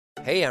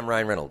Hey, I'm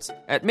Ryan Reynolds.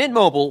 At Mint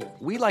Mobile,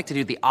 we like to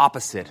do the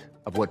opposite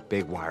of what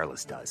Big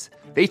Wireless does.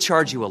 They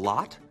charge you a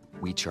lot,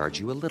 we charge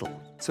you a little.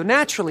 So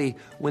naturally,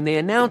 when they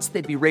announced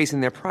they'd be raising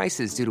their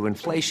prices due to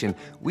inflation,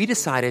 we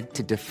decided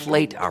to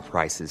deflate our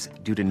prices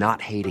due to not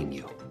hating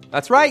you.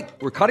 That's right.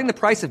 We're cutting the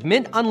price of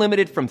Mint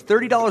Unlimited from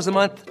 $30 a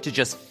month to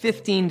just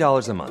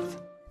 $15 a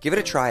month. Give it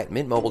a try at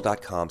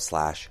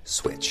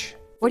mintmobile.com/switch.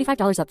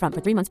 $45 up front for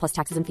 3 months plus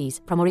taxes and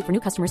fees. Promo rate for new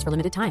customers for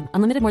limited time.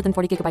 Unlimited more than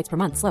 40 gigabytes per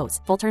month. Slows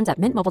full terms at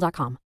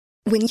mintmobile.com.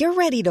 When you're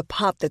ready to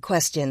pop the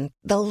question,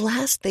 the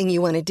last thing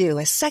you want to do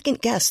is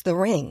second-guess the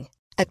ring.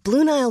 At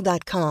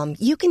BlueNile.com,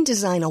 you can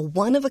design a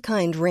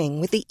one-of-a-kind ring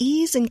with the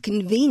ease and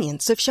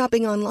convenience of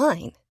shopping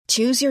online.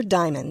 Choose your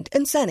diamond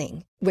and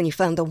setting. When you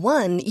find the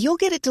one, you'll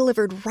get it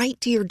delivered right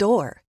to your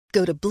door.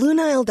 Go to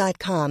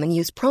BlueNile.com and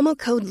use promo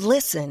code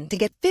LISTEN to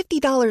get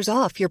 $50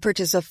 off your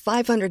purchase of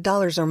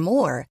 $500 or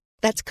more.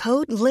 That's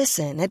code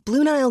LISTEN at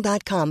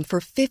BlueNile.com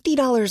for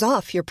 $50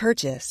 off your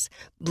purchase.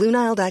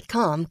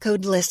 BlueNile.com,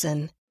 code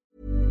LISTEN.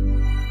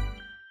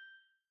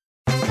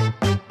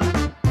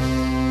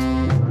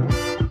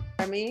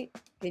 Me?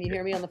 Can you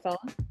hear me on the phone?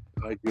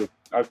 I do.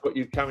 I've got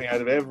you coming out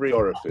of every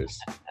orifice.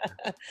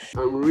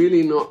 I'm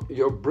really not.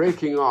 You're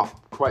breaking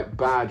up quite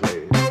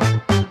badly.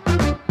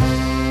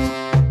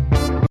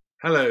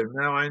 Hello.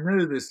 Now, I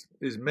know this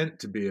is meant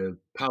to be a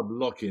pub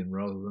lock-in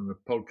rather than a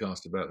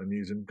podcast about the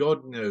news, and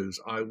God knows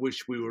I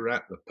wish we were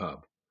at the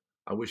pub.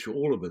 I wish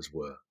all of us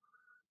were.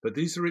 But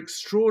these are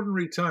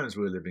extraordinary times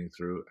we're living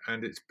through,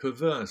 and it's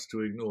perverse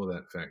to ignore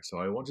that fact. So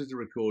I wanted to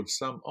record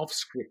some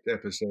off-script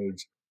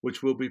episodes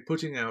which we'll be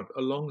putting out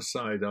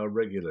alongside our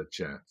regular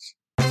chats.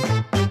 For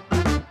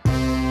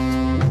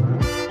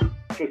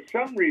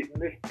some reason,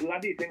 this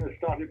bloody thing has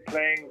started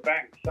playing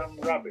back some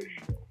rubbish.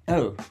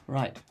 Oh,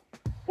 right.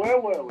 Where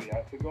were we?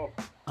 I forgot.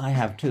 I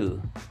have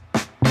too.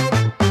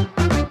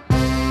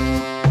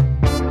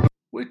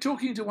 We're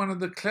talking to one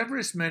of the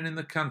cleverest men in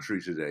the country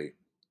today.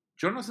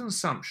 Jonathan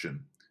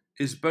Sumption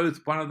is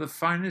both one of the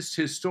finest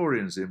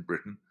historians in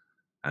Britain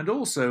and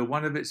also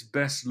one of its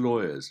best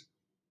lawyers.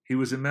 He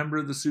was a member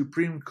of the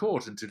Supreme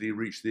Court until he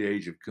reached the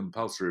age of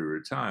compulsory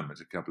retirement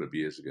a couple of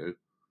years ago.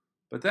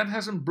 But that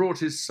hasn't brought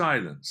his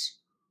silence.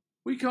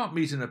 We can't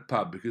meet in a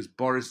pub because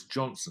Boris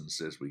Johnson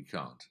says we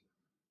can't.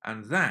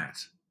 And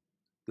that,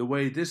 the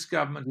way this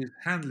government is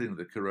handling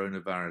the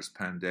coronavirus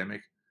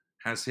pandemic,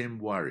 has him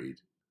worried.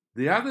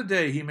 The other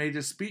day he made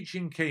a speech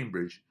in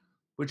Cambridge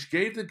which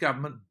gave the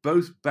government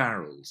both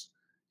barrels.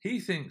 He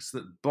thinks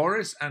that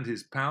Boris and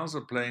his pals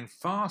are playing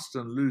fast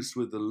and loose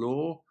with the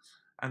law,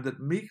 and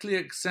that meekly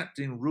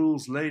accepting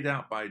rules laid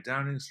out by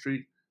Downing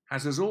Street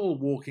has us all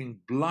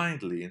walking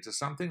blindly into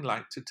something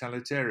like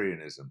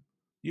totalitarianism.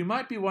 You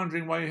might be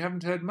wondering why you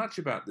haven't heard much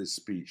about this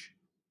speech.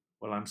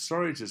 Well, I'm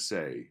sorry to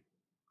say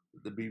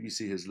that the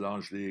BBC has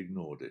largely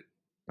ignored it.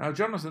 Now,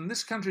 Jonathan,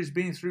 this country's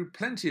been through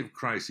plenty of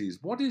crises.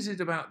 What is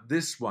it about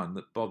this one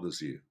that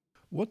bothers you?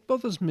 What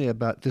bothers me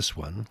about this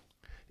one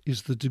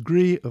is the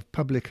degree of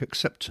public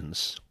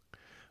acceptance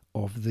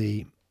of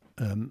the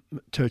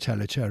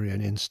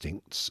totalitarian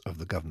instincts of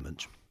the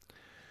government.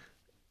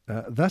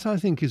 That, I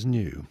think, is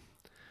new,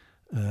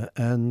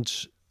 and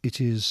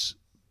it is,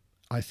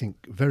 I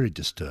think, very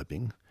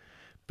disturbing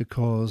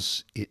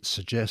because it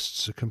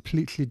suggests a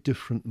completely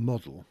different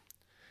model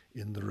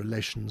in the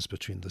relations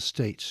between the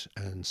state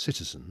and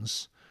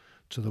citizens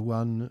to the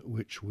one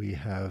which we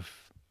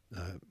have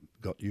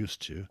got used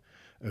to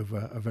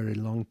over a very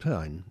long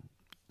time.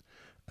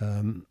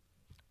 And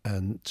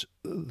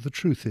the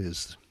truth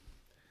is,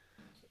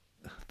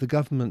 the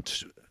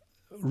government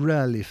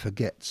rarely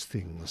forgets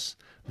things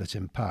that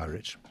empower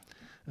it,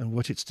 and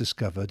what it's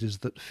discovered is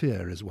that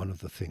fear is one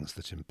of the things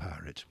that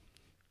empower it.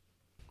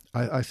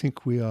 I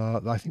think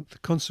the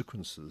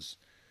consequences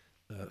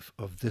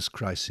of this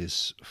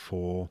crisis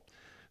for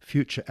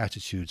future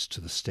attitudes to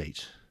the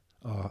state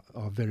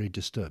are very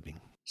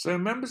disturbing. So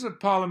members of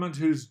Parliament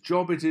whose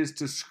job it is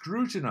to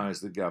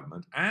scrutinise the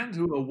government and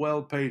who are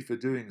well paid for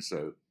doing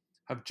so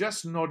have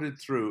just nodded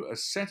through a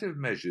set of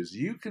measures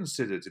you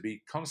consider to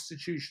be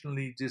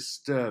constitutionally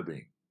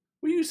disturbing.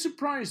 Were you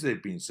surprised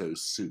they'd been so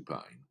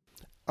supine?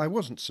 I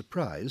wasn't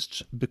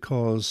surprised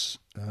because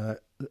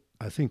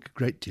I think a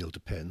great deal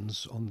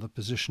depends on the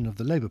position of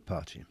the Labour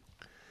Party.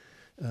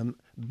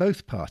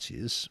 Both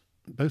parties,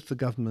 both the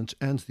government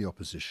and the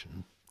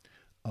opposition,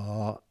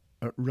 are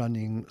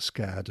running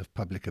scared of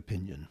public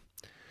opinion.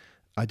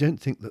 I don't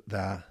think that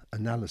their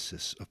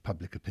analysis of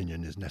public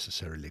opinion is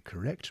necessarily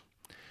correct.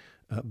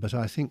 But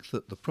I think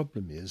that the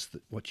problem is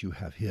that what you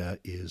have here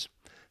is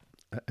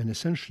an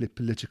essentially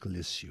political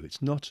issue.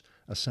 It's not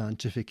a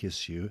scientific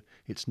issue,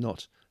 it's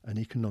not an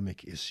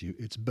economic issue,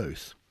 it's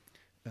both.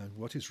 And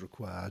what is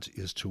required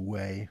is to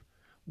weigh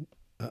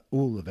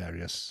all the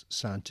various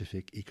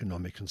scientific,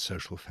 economic and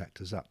social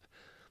factors up.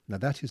 Now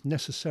that is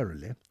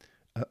necessarily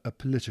a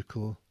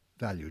political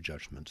value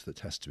judgment that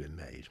has to be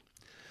made.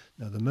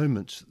 Now the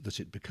moment that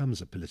it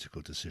becomes a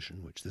political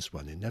decision, which this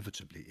one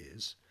inevitably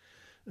is,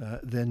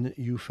 then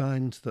you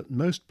find that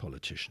most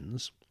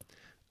politicians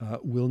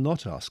will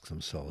not ask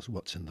themselves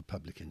what's in the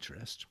public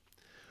interest.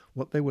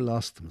 what they will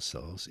ask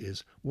themselves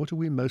is, what are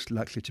we most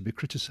likely to be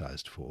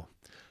criticised for?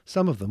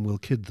 Some of them will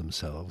kid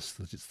themselves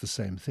that it's the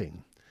same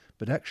thing,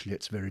 but actually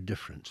it's very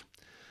different.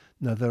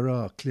 Now, there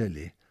are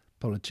clearly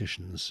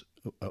politicians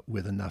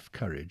with enough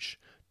courage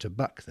to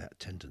buck that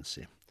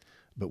tendency,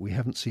 but we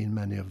haven't seen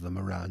many of them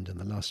around in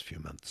the last few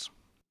months.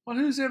 Well,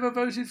 who's ever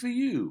voted for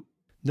you?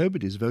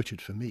 Nobody's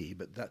voted for me,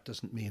 but that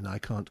doesn't mean I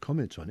can't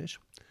comment on it.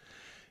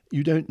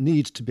 You don't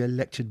need to be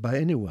elected by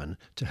anyone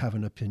to have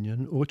an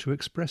opinion or to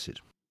express it.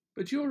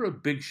 But you're a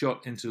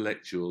big-shot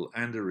intellectual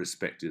and a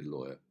respected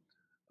lawyer.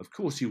 Of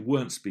course, you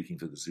weren't speaking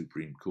for the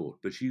Supreme Court,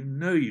 but you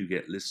know you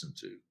get listened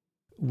to.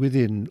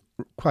 Within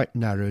quite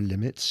narrow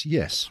limits,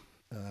 yes.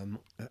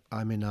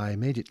 I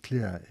made it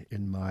clear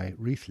in my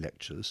Wreath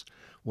lectures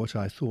what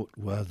I thought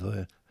were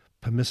the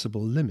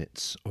permissible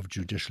limits of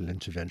judicial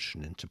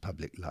intervention into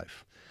public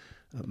life.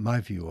 My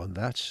view on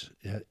that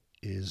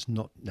is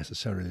not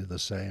necessarily the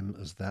same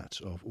as that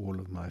of all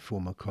of my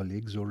former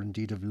colleagues or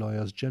indeed of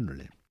lawyers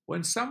generally.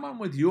 When someone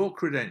with your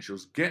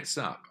credentials gets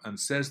up and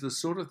says the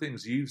sort of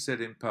things you've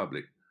said in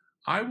public,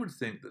 I would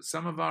think that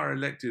some of our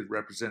elected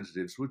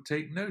representatives would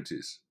take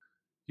notice.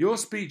 Your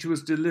speech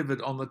was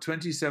delivered on the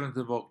 27th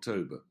of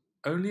October.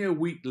 Only a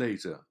week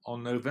later,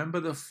 on November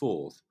the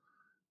 4th,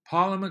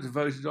 Parliament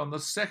voted on the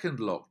second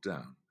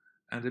lockdown,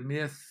 and a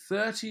mere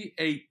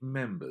 38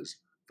 members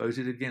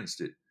voted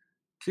against it.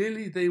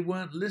 Clearly they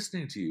weren't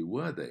listening to you,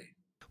 were they?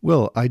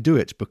 Well, I do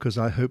it because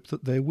I hope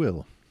that they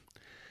will.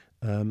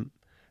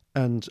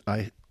 And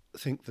I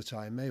think that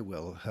I may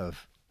well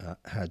have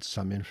had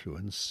some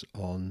influence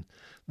on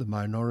the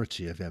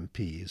minority of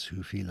MPs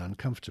who feel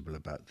uncomfortable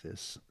about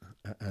this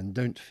and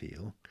don't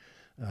feel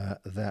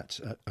that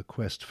a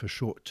quest for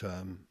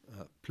short-term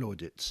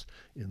plaudits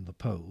in the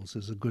polls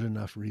is a good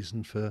enough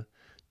reason for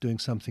doing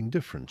something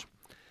different.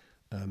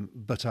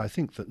 But I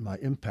think that my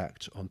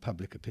impact on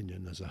public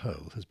opinion as a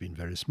whole has been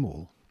very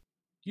small.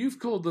 You've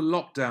called the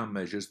lockdown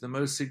measures the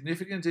most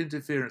significant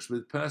interference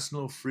with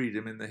personal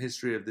freedom in the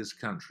history of this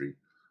country.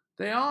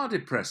 They are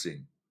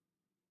depressing,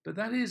 but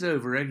that is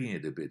over-egging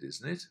it a bit,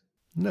 isn't it?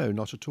 No,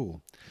 not at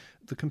all.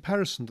 The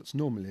comparison that's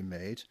normally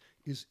made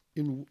is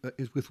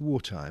with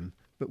wartime,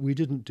 but we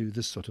didn't do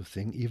this sort of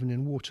thing even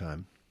in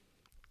wartime.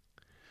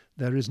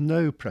 There is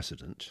no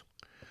precedent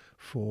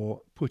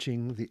for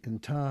putting the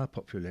entire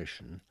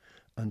population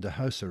under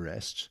house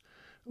arrest,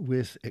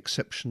 with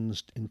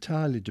exceptions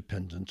entirely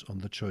dependent on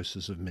the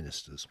choices of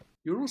ministers.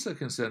 You're also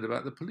concerned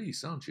about the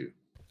police, aren't you?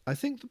 I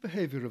think the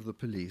behaviour of the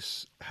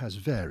police has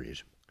varied.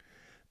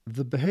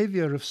 The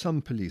behaviour of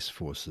some police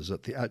forces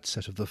at the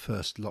outset of the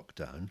first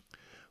lockdown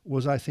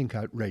was, I think,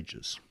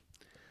 outrageous.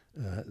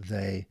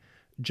 They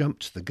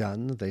jumped the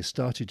gun. They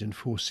started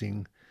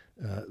enforcing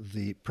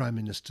the Prime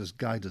Minister's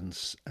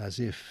guidance as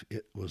if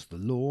it was the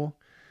law.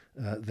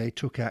 They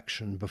took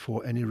action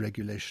before any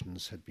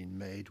regulations had been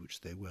made,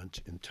 which they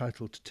weren't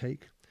entitled to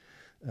take.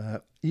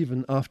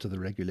 Even after the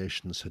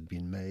regulations had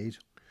been made,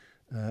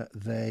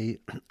 they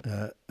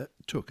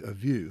took a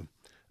view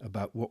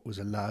about what was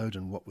allowed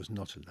and what was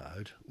not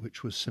allowed,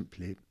 which was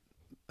simply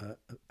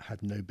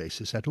had no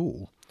basis at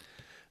all.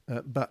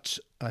 But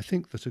I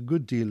think that a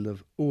good deal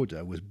of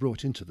order was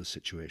brought into the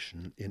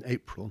situation in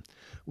April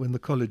when the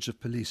College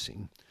of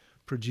Policing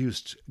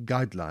produced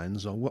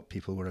guidelines on what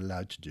people were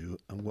allowed to do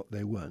and what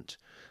they weren't.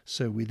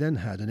 So we then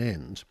had an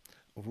end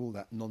of all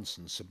that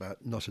nonsense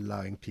about not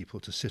allowing people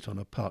to sit on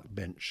a park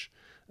bench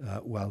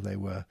while they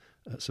were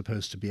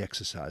supposed to be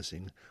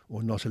exercising,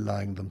 or not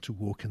allowing them to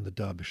walk in the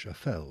Derbyshire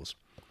Fells.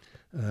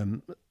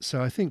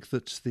 So I think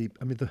that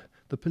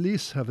the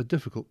police have a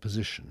difficult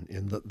position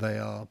in that they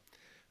are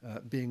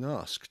being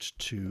asked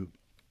to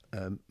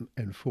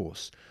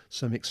enforce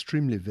some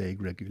extremely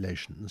vague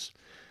regulations.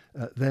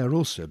 They are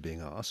also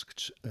being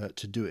asked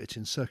to do it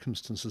in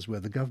circumstances where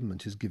the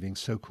government is giving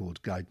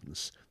so-called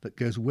guidance that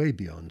goes way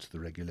beyond the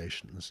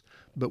regulations,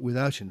 but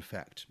without in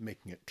fact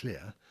making it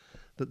clear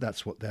that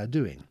that's what they're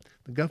doing.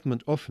 The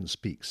government often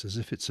speaks as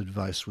if its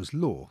advice was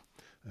law,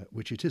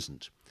 which it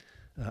isn't.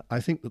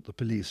 I think that the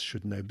police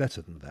should know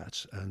better than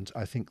that, and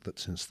I think that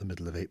since the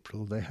middle of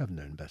April they have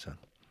known better.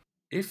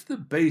 If the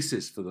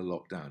basis for the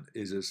lockdown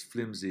is as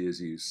flimsy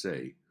as you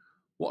say,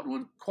 what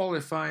would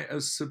qualify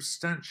as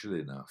substantial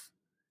enough?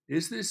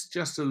 Is this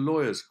just a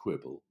lawyer's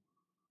quibble,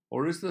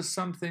 or is there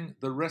something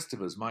the rest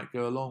of us might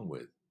go along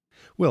with?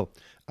 Well,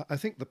 I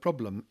think the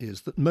problem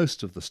is that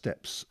most of the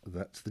steps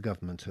that the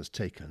government has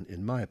taken,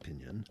 in my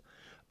opinion,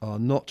 are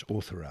not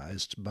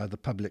authorised by the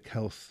Public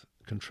Health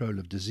Control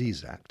of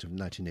Disease Act of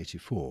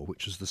 1984,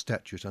 which was the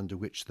statute under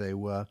which they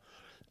were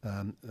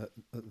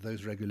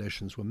those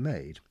regulations were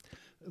made.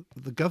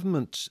 The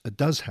government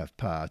does have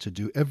power to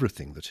do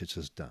everything that it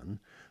has done,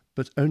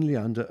 but only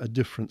under a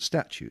different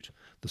statute,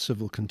 the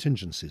Civil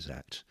Contingencies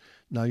Act.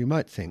 Now, you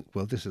might think,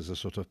 well, this is a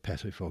sort of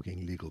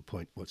pettifogging legal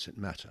point, what's it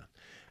matter?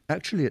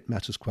 Actually, it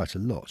matters quite a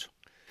lot,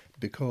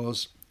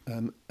 because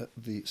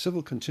the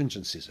Civil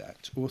Contingencies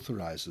Act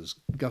authorises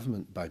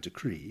government by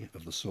decree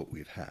of the sort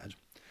we've had,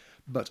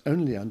 but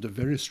only under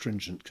very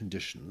stringent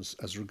conditions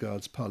as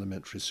regards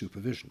parliamentary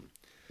supervision.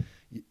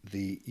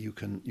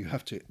 You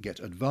have to get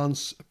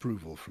advance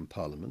approval from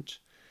Parliament,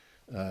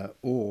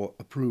 or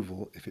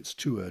approval, if it's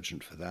too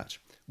urgent for that,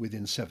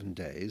 within 7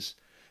 days,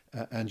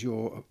 and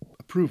your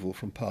approval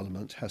from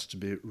Parliament has to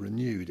be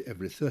renewed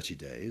every 30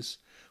 days.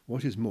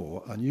 What is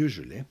more,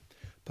 unusually,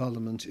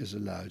 Parliament is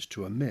allowed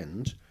to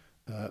amend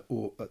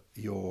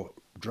your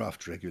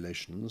draft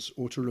regulations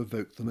or to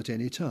revoke them at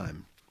any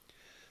time.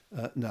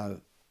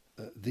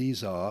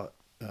 These are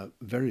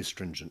very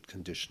stringent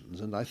conditions,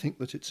 and I think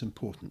that it's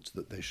important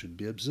that they should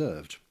be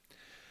observed.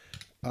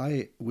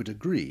 I would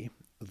agree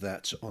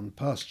that on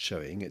past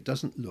showing it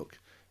doesn't look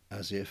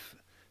as if,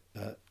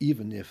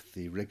 even if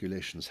the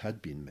regulations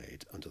had been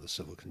made under the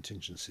Civil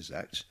Contingencies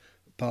Act,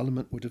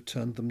 Parliament would have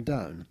turned them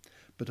down.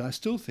 But I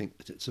still think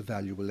that it's a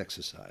valuable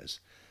exercise,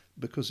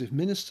 because if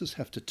ministers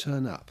have to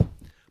turn up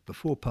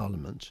before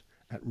Parliament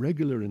at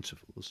regular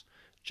intervals,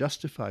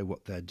 justify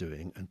what they're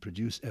doing and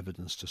produce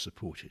evidence to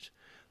support it,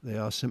 they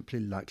are simply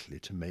likely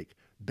to make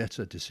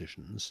better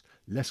decisions,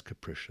 less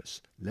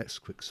capricious, less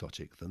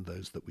quixotic than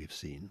those that we've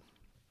seen.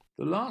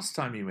 The last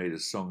time you made a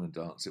song and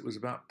dance, it was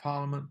about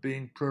Parliament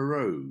being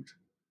prorogued.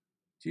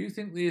 Do you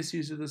think the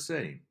issues are the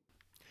same?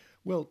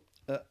 Well,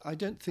 I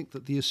don't think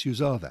that the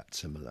issues are that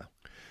similar.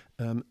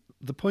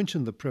 The point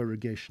in the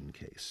prorogation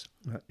case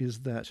is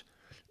that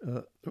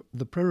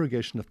the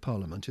prorogation of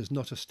Parliament is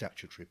not a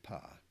statutory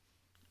power.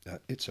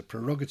 It's a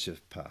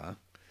prerogative power,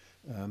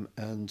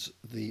 and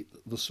the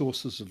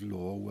sources of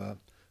law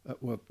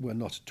were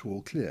not at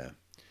all clear.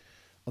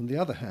 On the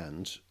other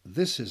hand,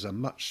 this is a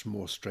much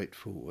more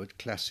straightforward,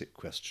 classic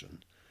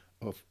question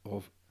of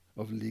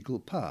legal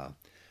power.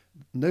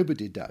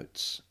 Nobody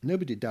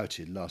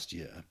doubted last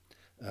year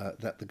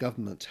that the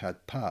government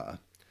had power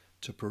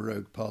to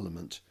prorogue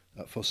Parliament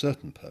for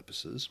certain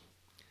purposes.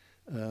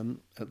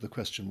 The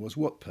question was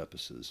what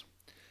purposes?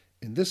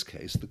 In this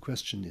case, the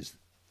question is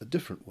a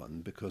different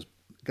one, because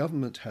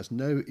government has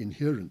no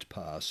inherent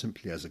power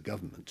simply as a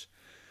government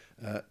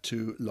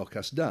to lock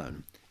us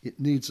down.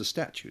 It needs a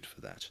statute for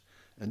that.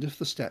 And if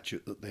the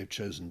statute that they've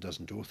chosen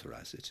doesn't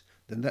authorise it,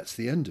 then that's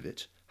the end of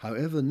it,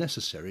 however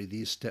necessary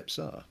these steps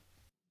are.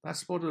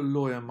 That's what a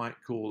lawyer might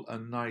call a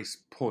nice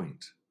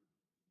point.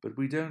 But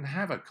we don't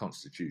have a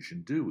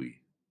constitution, do we?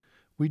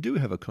 We do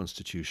have a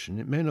constitution.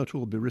 It may not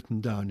all be written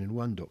down in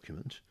one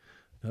document,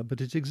 but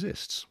it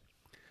exists.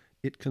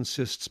 It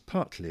consists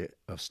partly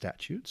of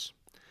statutes.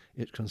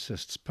 It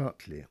consists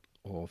partly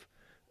of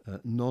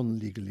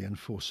non-legally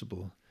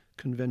enforceable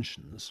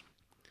conventions.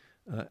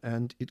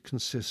 And it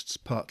consists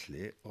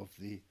partly of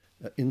the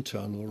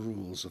internal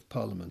rules of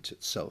Parliament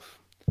itself,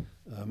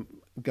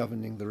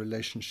 governing the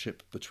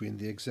relationship between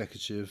the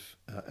executive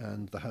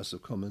and the House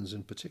of Commons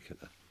in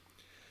particular.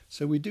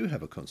 So we do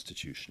have a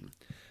constitution.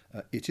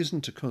 It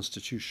isn't a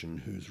constitution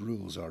whose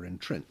rules are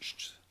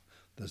entrenched.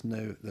 There's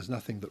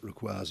nothing that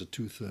requires a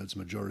 2/3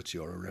 majority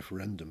or a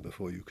referendum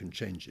before you can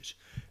change it.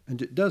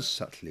 And it does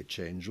subtly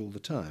change all the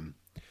time,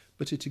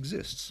 but it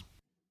exists.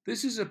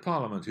 This is a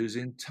Parliament whose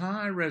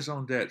entire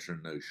raison d'etre,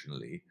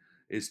 notionally,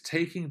 is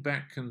taking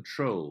back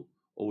control,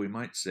 or we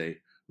might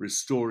say,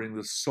 restoring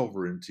the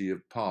sovereignty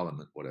of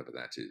Parliament, whatever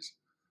that is.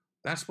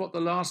 That's what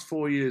the last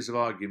 4 years of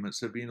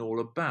arguments have been all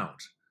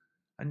about.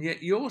 And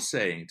yet you're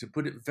saying, to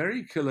put it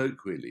very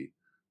colloquially,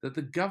 that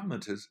the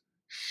government has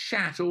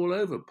shat all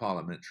over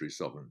parliamentary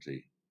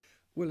sovereignty.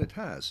 Well, it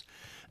has.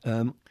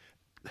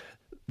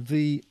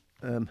 The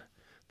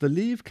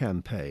Leave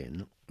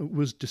campaign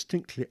was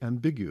distinctly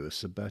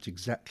ambiguous about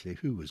exactly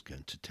who was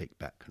going to take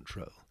back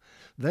control.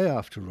 They,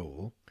 after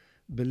all,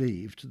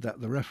 believed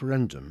that the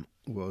referendum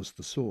was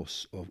the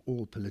source of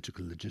all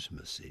political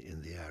legitimacy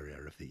in the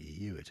area of the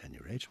EU, at any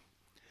rate,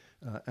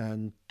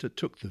 and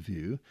took the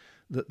view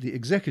that the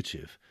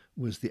executive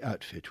was the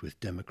outfit with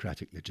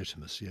democratic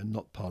legitimacy and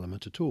not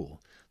Parliament at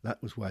all.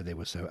 That was why they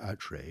were so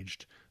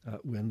outraged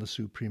when the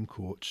Supreme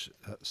Court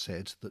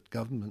said that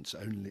governments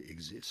only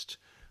exist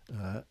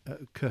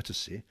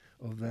courtesy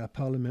of their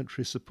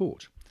parliamentary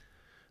support.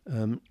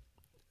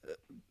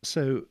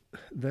 So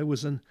there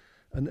was an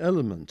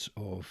element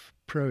of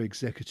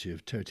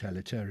pro-executive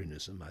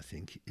totalitarianism, I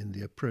think, in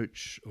the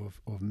approach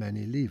of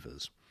many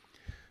Leavers.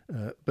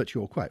 But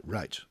you're quite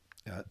right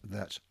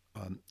that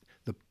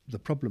the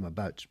problem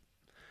about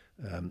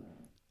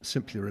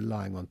simply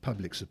relying on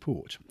public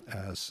support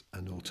as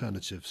an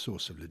alternative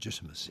source of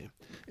legitimacy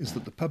is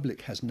that the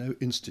public has no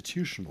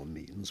institutional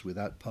means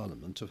without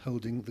Parliament of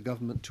holding the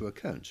government to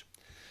account.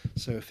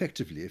 So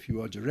effectively, if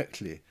you are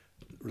directly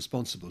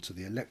responsible to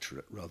the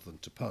electorate rather than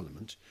to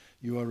Parliament,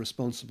 you are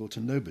responsible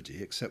to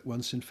nobody except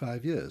once in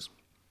 5 years.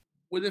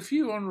 With a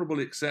few honourable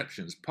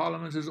exceptions,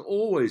 Parliament has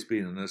always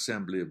been an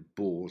assembly of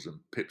bores and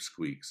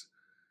pipsqueaks.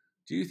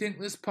 Do you think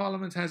this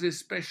Parliament has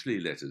especially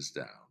let us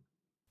down?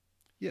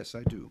 Yes,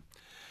 I do.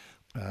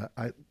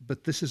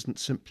 But this isn't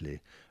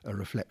simply a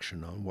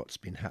reflection on what's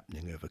been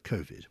happening over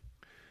COVID.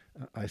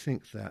 I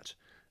think that,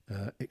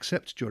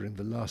 except during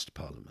the last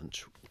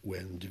Parliament,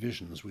 when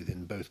divisions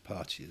within both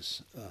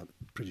parties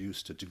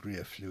produced a degree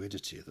of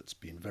fluidity that's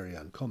been very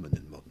uncommon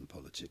in modern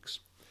politics,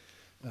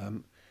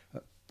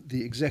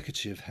 the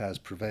executive has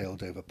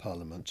prevailed over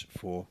Parliament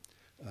for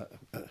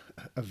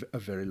a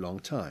very long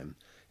time,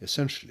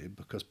 essentially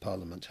because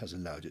Parliament has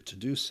allowed it to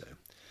do so.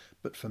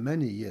 But for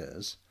many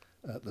years,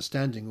 the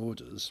standing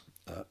orders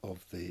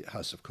of the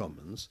House of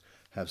Commons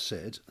have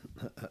said,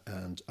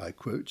 and I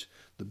quote,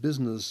 "The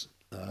business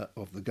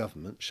of the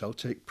government shall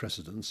take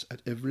precedence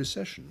at every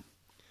session."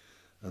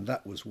 And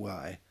that was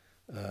why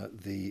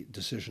the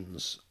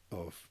decisions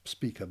of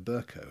Speaker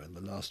Bercow in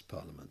the last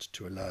Parliament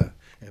to allow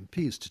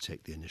MPs to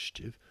take the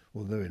initiative,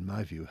 although in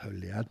my view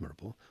wholly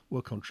admirable,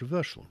 were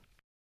controversial.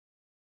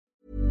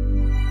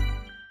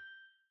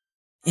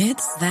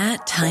 It's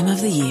that time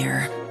of the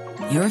year.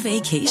 Your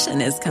vacation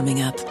is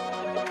coming up.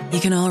 You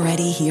can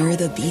already hear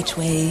the beach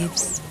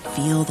waves,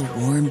 feel the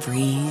warm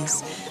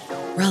breeze,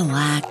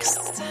 relax,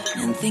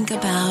 and think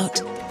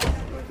about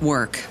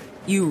work.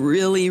 You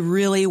really,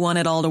 really want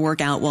it all to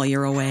work out while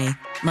you're away.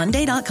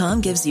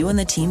 Monday.com gives you and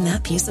the team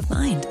that peace of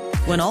mind.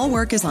 When all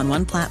work is on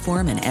one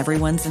platform and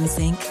everyone's in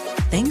sync,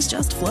 things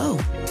just flow.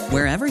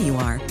 Wherever you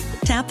are,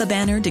 tap the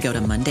banner to go to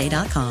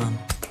Monday.com.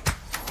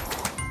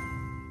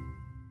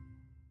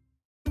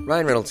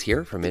 Ryan Reynolds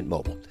here from Mint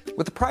Mobile.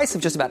 With the price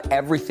of just about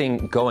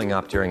everything going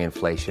up during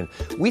inflation,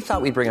 we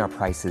thought we'd bring our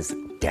prices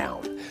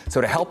down.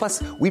 So to help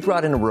us, we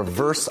brought in a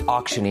reverse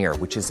auctioneer,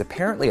 which is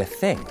apparently a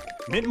thing.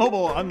 Mint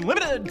Mobile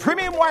Unlimited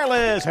Premium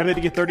Wireless. How to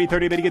get 30,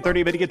 30, bit to get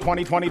 30, bit to get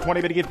 20, 20,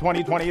 20, bit to get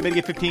 20, 20, bit to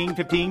get 15,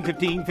 15,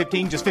 15,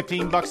 15, just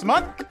 $15 a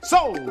month?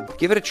 Sold!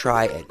 Give it a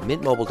try at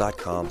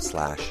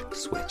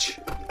mintmobile.com/switch.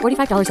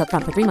 $45 up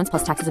front for 3 months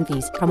plus taxes and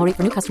fees. Promo rate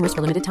for new customers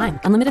for limited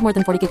time. Unlimited more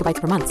than 40 gigabytes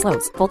per month.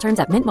 Slows full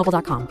terms at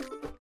mintmobile.com.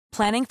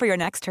 Planning for your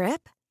next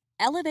trip?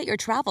 Elevate your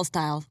travel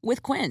style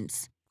with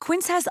Quince.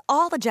 Quince has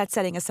all the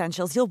jet-setting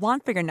essentials you'll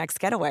want for your next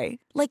getaway,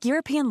 like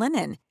European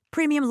linen,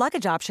 premium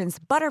luggage options,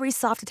 buttery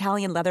soft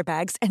Italian leather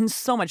bags, and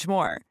so much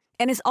more.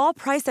 And is all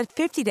priced at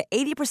 50 to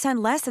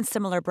 80% less than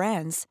similar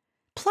brands.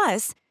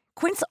 Plus,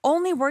 Quince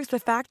only works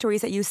with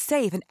factories that use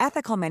safe and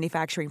ethical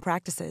manufacturing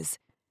practices.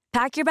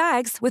 Pack your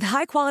bags with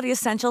high-quality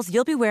essentials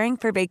you'll be wearing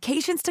for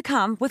vacations to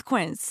come with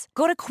Quince.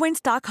 Go to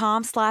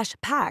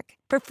quince.com/pack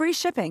for free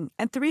shipping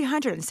and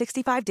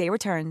 365-day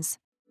returns.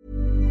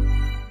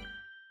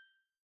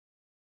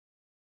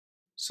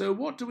 So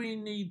what do we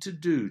need to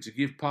do to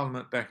give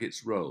Parliament back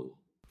its role?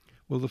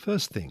 Well, the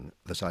first thing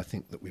that I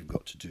think that we've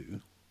got to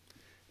do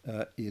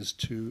is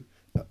to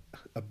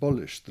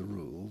abolish the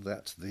rule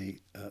that the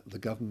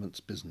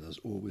government's business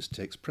always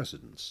takes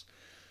precedence.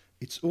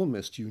 It's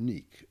almost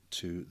unique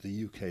to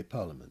the UK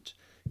Parliament.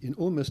 In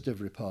almost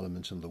every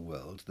parliament in the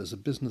world, there's a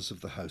business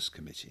of the House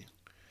Committee,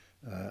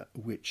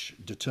 which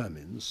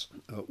determines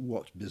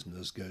what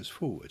business goes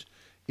forward.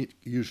 It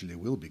usually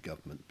will be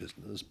government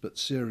business, but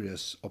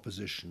serious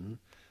opposition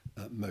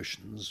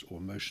motions or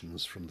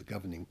motions from the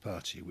governing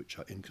party, which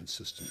are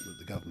inconsistent with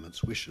the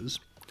government's wishes,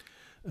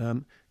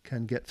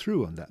 can get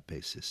through on that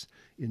basis.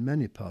 In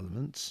many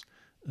parliaments,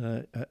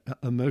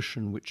 a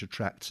motion which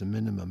attracts a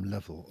minimum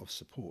level of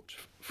support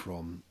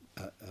from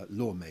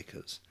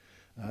lawmakers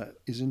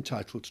is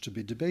entitled to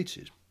be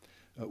debated.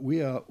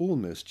 We are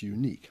almost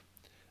unique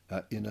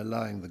in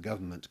allowing the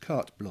government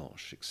carte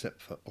blanche, except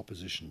for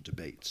opposition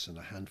debates and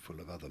a handful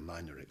of other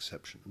minor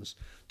exceptions,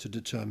 to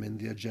determine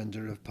the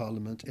agenda of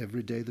Parliament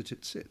every day that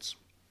it sits.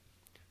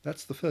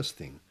 That's the first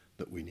thing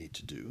that we need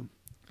to do.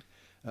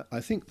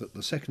 I think that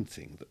the second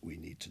thing that we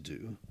need to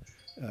do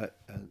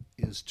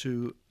is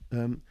to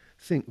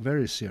think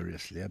very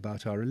seriously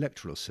about our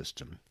electoral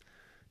system.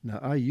 Now,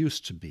 I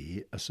used to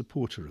be a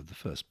supporter of the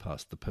first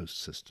past the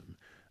post system,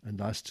 and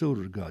I still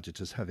regard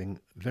it as having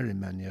very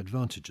many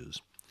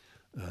advantages.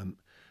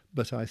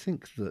 But I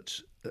think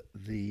that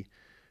the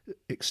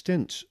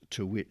extent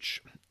to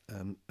which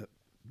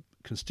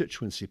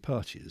constituency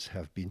parties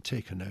have been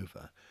taken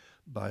over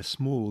by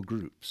small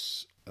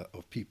groups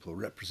of people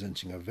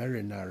representing a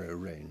very narrow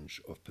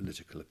range of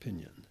political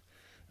opinion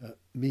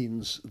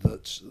means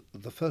that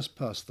the first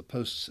past the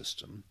post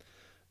system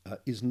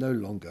is no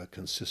longer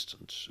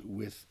consistent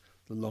with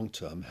the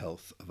long-term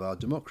health of our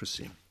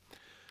democracy.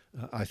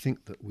 I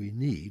think that we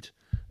need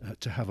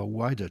to have a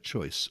wider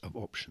choice of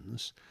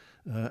options,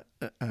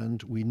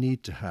 and we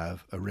need to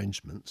have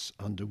arrangements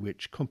under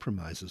which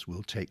compromises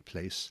will take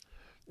place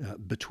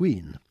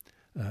between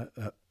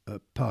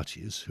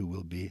parties who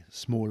will be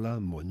smaller,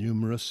 more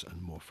numerous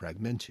and more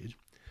fragmented,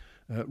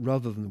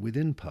 rather than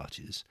within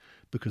parties,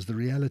 because the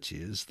reality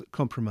is that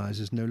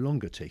compromise is no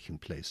longer taking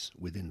place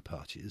within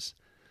parties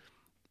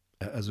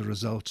as a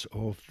result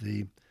of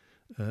the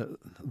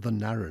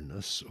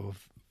narrowness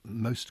of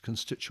most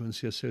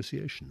constituency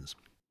associations.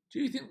 Do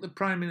you think the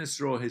Prime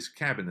Minister or his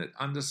cabinet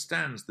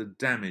understands the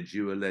damage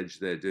you allege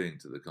they're doing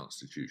to the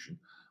Constitution?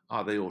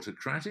 Are they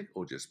autocratic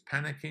or just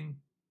panicking,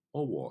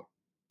 or what?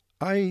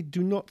 I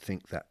do not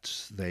think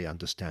that they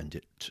understand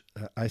it.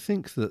 I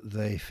think that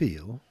they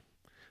feel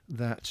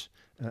that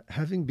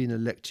having been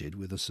elected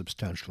with a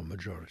substantial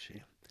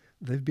majority,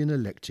 they've been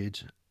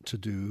elected to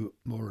do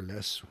more or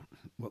less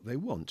what they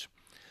want.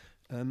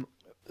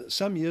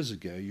 Some years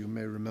ago, you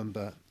may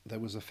remember, there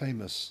was a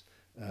famous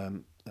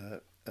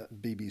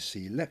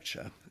BBC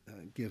lecture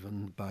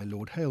given by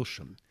Lord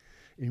Hailsham,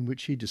 in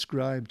which he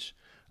described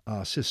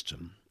our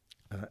system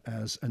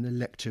as an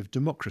elective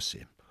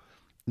democracy.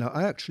 Now,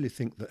 I actually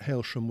think that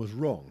Hailsham was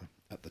wrong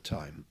at the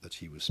time that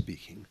he was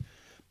speaking,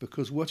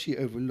 because what he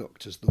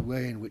overlooked is the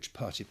way in which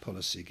party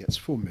policy gets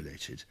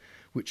formulated,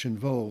 which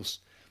involves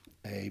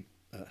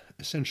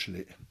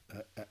essentially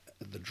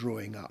the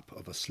drawing up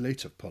of a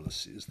slate of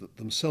policies that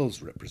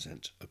themselves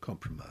represent a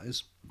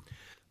compromise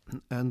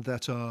and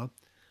that are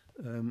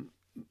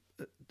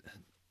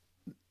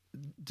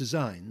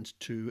designed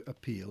to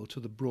appeal to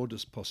the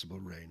broadest possible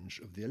range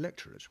of the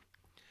electorate.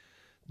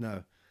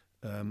 Now,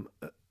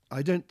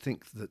 I don't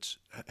think that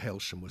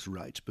Hailsham was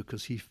right,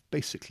 because he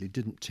basically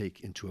didn't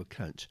take into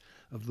account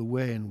of the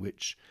way in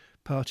which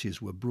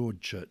parties were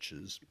broad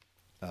churches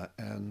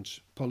and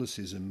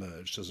policies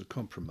emerged as a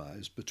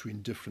compromise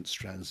between different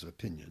strands of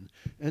opinion,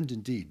 and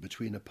indeed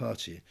between a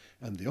party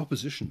and the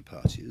opposition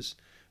parties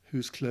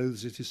whose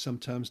clothes it is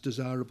sometimes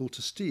desirable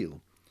to steal.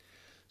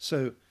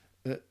 So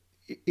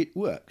it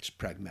worked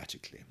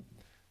pragmatically.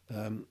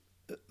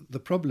 The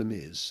problem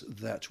is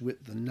that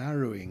with the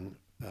narrowing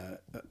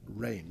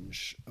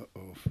range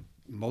of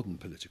modern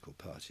political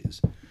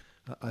parties,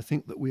 I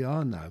think that we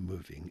are now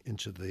moving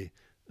into the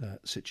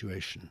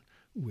situation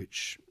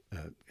which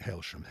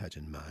Hailsham had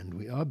in mind.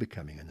 We are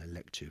becoming an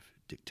elective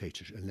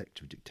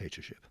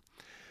dictatorship.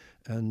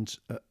 And,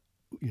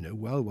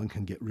 while one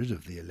can get rid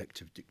of the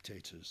elective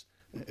dictators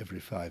every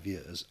 5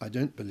 years, I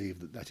don't believe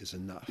that that is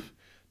enough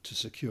to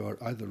secure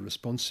either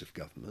responsive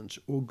government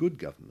or good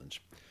government.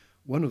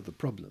 One of the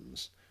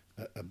problems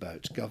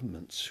about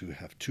governments who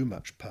have too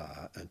much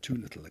power and too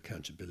little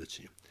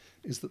accountability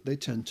is that they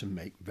tend to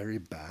make very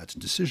bad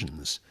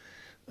decisions.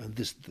 And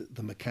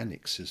the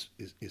mechanics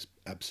is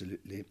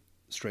absolutely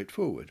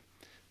straightforward.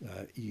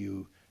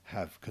 You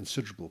have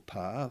considerable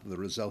power. The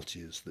result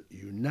is that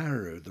you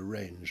narrow the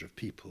range of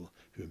people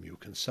whom you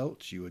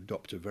consult. You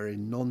adopt a very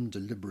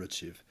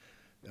non-deliberative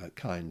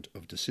kind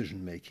of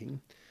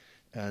decision-making.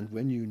 And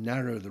when you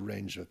narrow the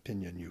range of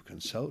opinion you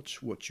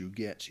consult, what you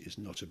get is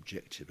not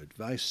objective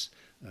advice.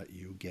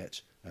 You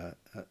get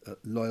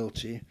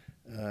loyalty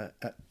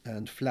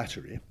and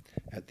flattery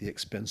at the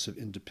expense of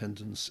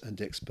independence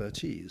and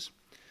expertise.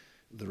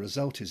 The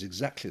result is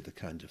exactly the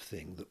kind of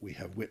thing that we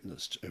have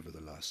witnessed over the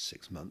last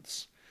 6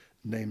 months,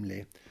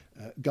 namely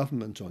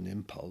government on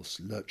impulse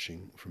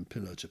lurching from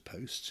pillar to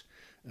post,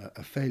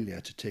 a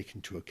failure to take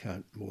into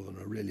account more than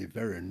a really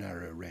very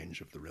narrow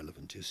range of the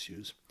relevant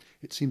issues.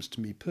 It seems to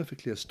me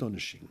perfectly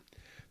astonishing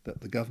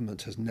that the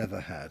government has never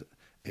had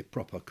a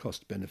proper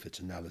cost-benefit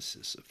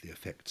analysis of the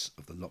effects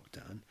of the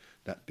lockdown.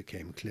 That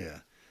became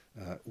clear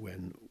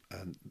when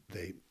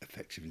they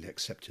effectively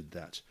accepted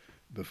that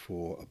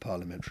before a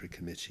parliamentary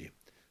committee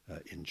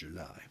in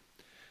July.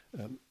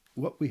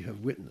 What we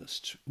have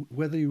witnessed,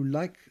 whether you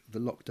like the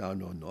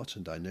lockdown or not,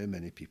 and I know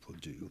many people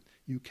do,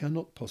 you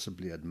cannot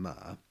possibly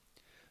admire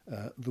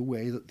the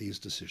way that these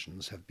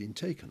decisions have been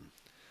taken.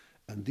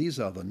 And these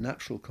are the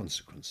natural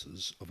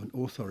consequences of an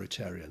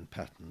authoritarian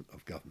pattern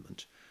of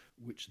government,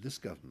 which this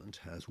government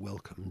has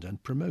welcomed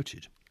and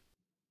promoted.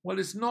 Well,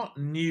 it's not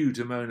new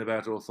to moan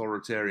about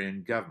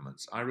authoritarian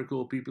governments. I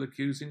recall people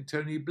accusing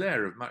Tony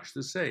Blair of much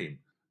the same.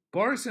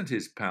 Boris and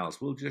his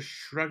pals will just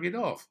shrug it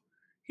off.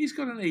 He's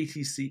got an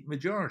 80-seat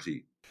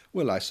majority.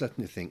 Well, I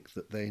certainly think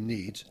that they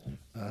need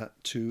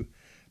to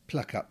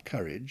pluck up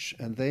courage,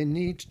 and they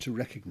need to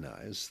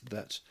recognise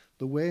that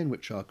the way in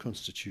which our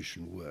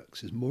constitution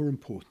works is more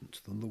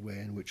important than the way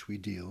in which we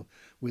deal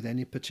with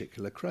any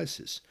particular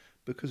crisis,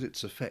 because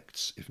its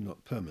effects, if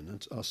not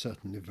permanent, are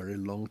certainly very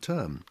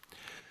long-term.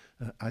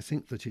 I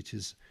think that it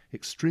is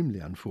extremely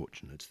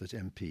unfortunate that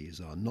MPs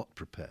are not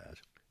prepared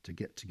to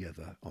get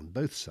together on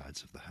both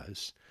sides of the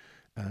House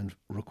and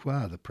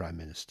require the Prime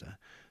Minister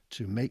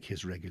to make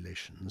his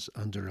regulations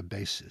under a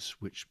basis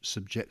which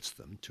subjects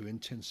them to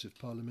intensive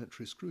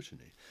parliamentary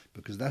scrutiny,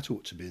 because that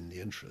ought to be in the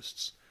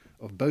interests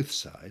of both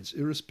sides,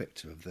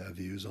 irrespective of their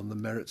views on the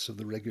merits of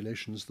the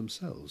regulations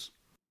themselves.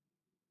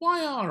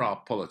 Why are our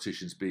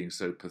politicians being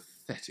so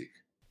pathetic?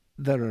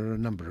 There are a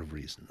number of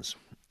reasons.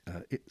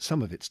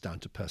 Some of it's down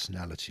to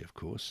personality, of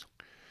course.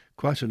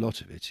 Quite a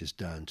lot of it is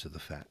down to the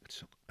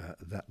fact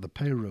that the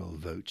payroll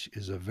vote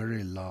is a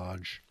very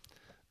large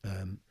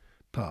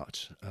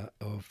part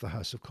of the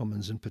House of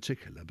Commons in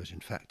particular, but in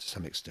fact to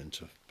some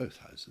extent of both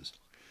houses.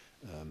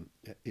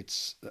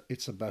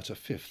 It's about a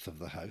fifth of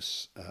the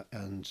House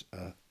and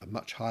a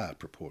much higher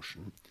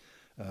proportion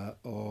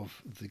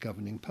of the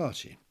governing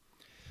party.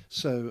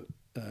 So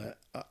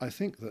I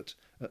think that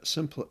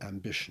simple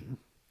ambition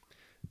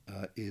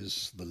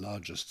is the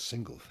largest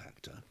single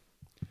factor.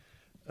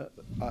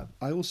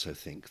 I also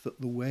think that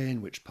the way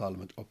in which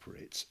Parliament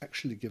operates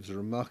actually gives a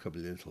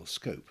remarkably little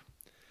scope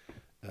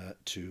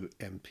to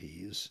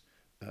MPs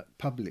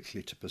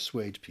publicly to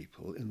persuade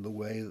people in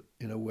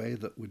a way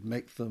that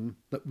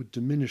would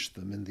diminish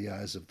them in the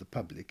eyes of the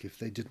public if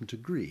they didn't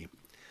agree.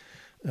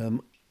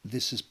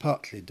 This is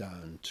partly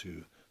down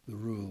to the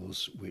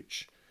rules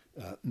which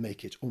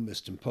make it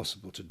almost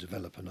impossible to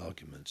develop an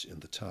argument in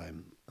the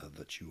time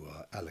that you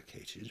are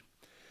allocated.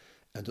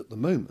 And at the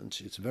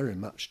moment, it's very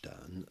much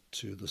down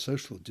to the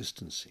social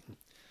distancing,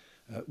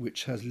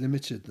 which has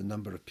limited the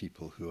number of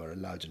people who are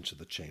allowed into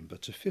the chamber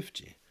to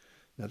 50.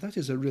 Now, that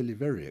is a really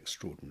very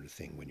extraordinary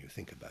thing when you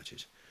think about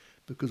it,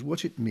 because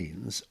what it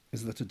means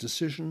is that a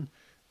decision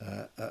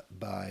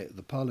by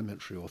the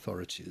parliamentary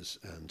authorities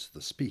and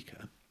the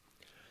Speaker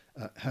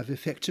have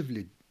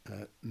effectively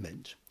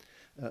meant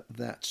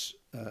that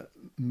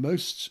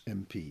most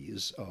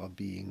MPs are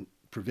being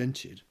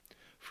prevented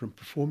from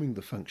performing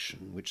the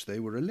function which they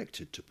were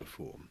elected to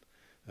perform,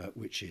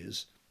 which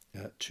is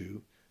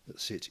to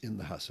sit in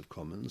the House of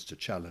Commons, to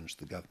challenge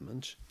the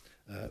government,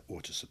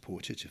 or to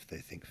support it if they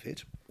think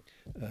fit.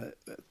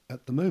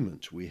 At the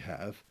moment, we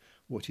have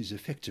what is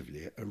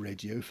effectively a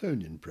radio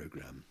phone-in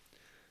programme.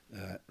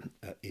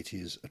 It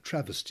is a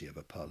travesty of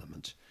a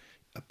parliament.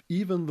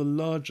 Even the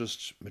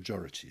largest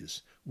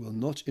majorities will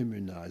not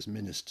immunise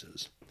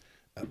ministers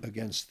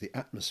against the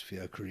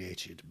atmosphere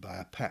created by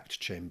a packed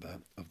chamber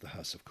of the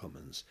House of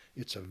Commons.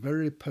 It's a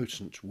very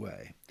potent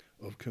way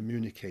of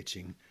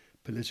communicating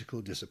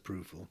political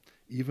disapproval,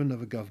 even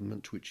of a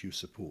government which you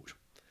support.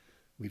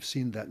 We've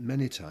seen that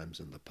many times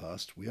in the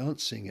past. We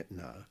aren't seeing it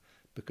now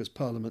because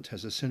Parliament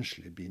has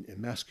essentially been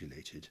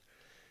emasculated.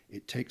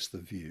 It takes the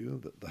view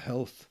that the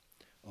health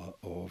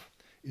of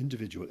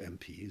individual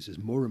MPs is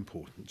more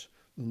important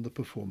than the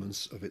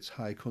performance of its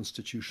high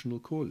constitutional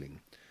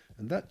calling.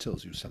 And that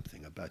tells you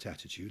something about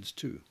attitudes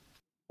too.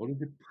 What a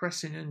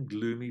depressing and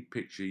gloomy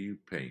picture you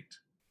paint.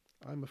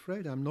 I'm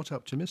afraid I'm not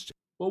optimistic.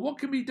 Well, what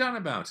can be done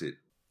about it?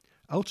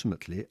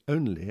 Ultimately,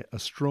 only a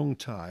strong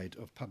tide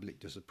of public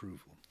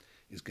disapproval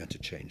is going to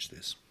change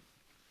this.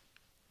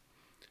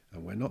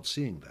 And we're not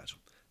seeing that.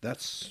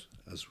 That's,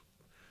 as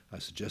I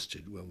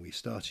suggested when we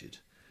started,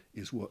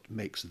 is what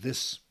makes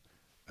this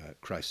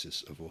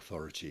crisis of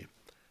authority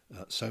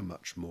so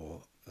much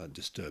more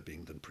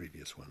disturbing than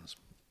previous ones.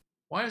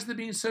 Why has there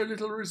been so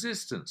little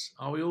resistance?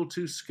 Are we all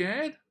too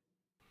scared?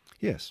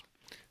 Yes,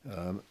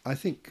 I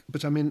think,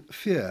 but I mean,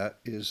 fear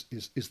is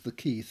the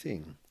key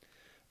thing.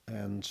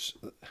 And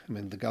I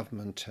mean, the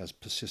government has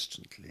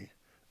persistently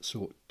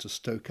sought to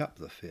stoke up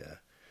the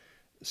fear,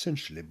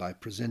 essentially by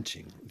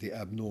presenting the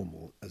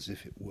abnormal as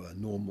if it were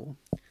normal,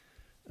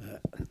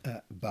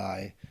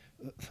 by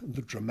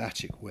the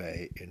dramatic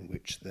way in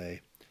which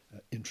they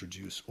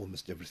introduce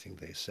almost everything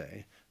they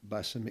say,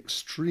 by some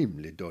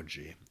extremely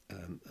dodgy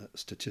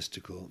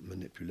statistical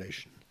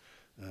manipulation.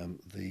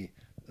 The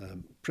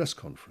press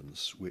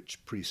conference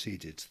which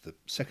preceded the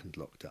second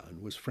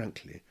lockdown was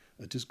frankly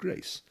a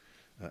disgrace,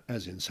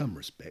 as in some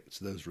respects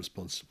those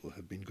responsible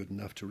have been good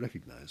enough to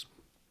recognise.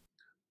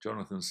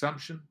 Jonathan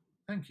Sumption,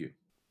 thank you.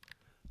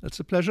 That's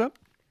a pleasure.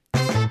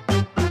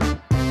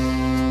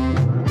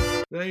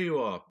 There you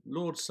are,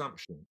 Lord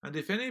Sumption. And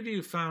if any of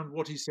you found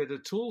what he said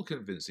at all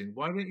convincing,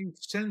 why don't you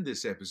send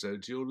this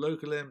episode to your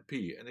local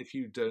MP? And if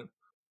you don't,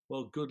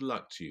 well, good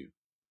luck to you.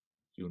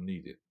 You'll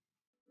need it.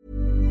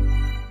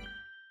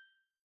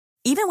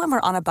 Even when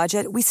we're on a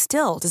budget, we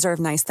still deserve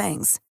nice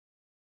things.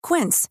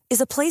 Quince is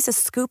a place to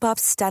scoop up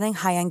stunning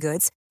high-end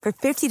goods for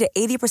 50 to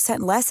 80%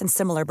 less than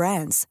similar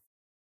brands.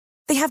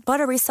 They have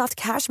buttery soft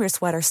cashmere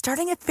sweaters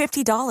starting at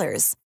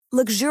 $50,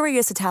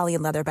 luxurious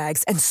Italian leather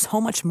bags, and so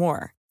much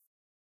more.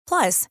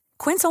 Plus,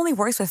 Quince only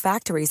works with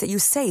factories that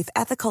use safe,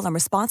 ethical, and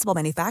responsible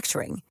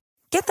manufacturing.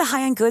 Get the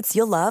high-end goods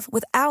you'll love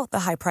without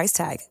the high price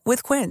tag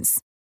with Quince.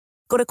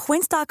 Go to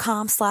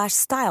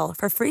quince.com/style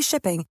for free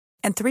shipping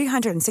and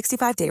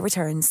 365-day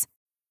returns.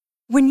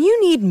 When you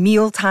need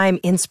mealtime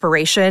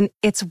inspiration,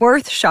 it's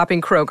worth shopping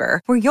Kroger,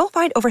 where you'll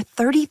find over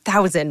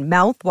 30,000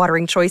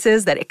 mouth-watering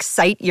choices that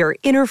excite your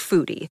inner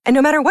foodie. And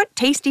no matter what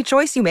tasty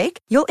choice you make,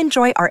 you'll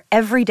enjoy our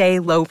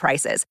everyday low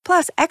prices,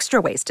 plus extra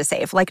ways to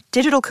save, like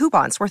digital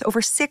coupons worth over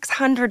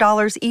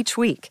 $600 each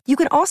week. You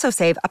can also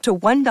save up to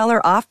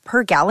 $1 off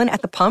per gallon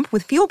at the pump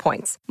with fuel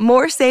points.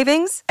 More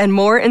savings and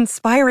more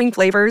inspiring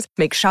flavors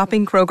make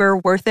shopping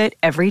Kroger worth it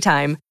every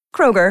time.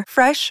 Kroger,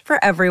 fresh for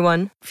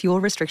everyone.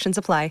 Fuel restrictions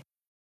apply.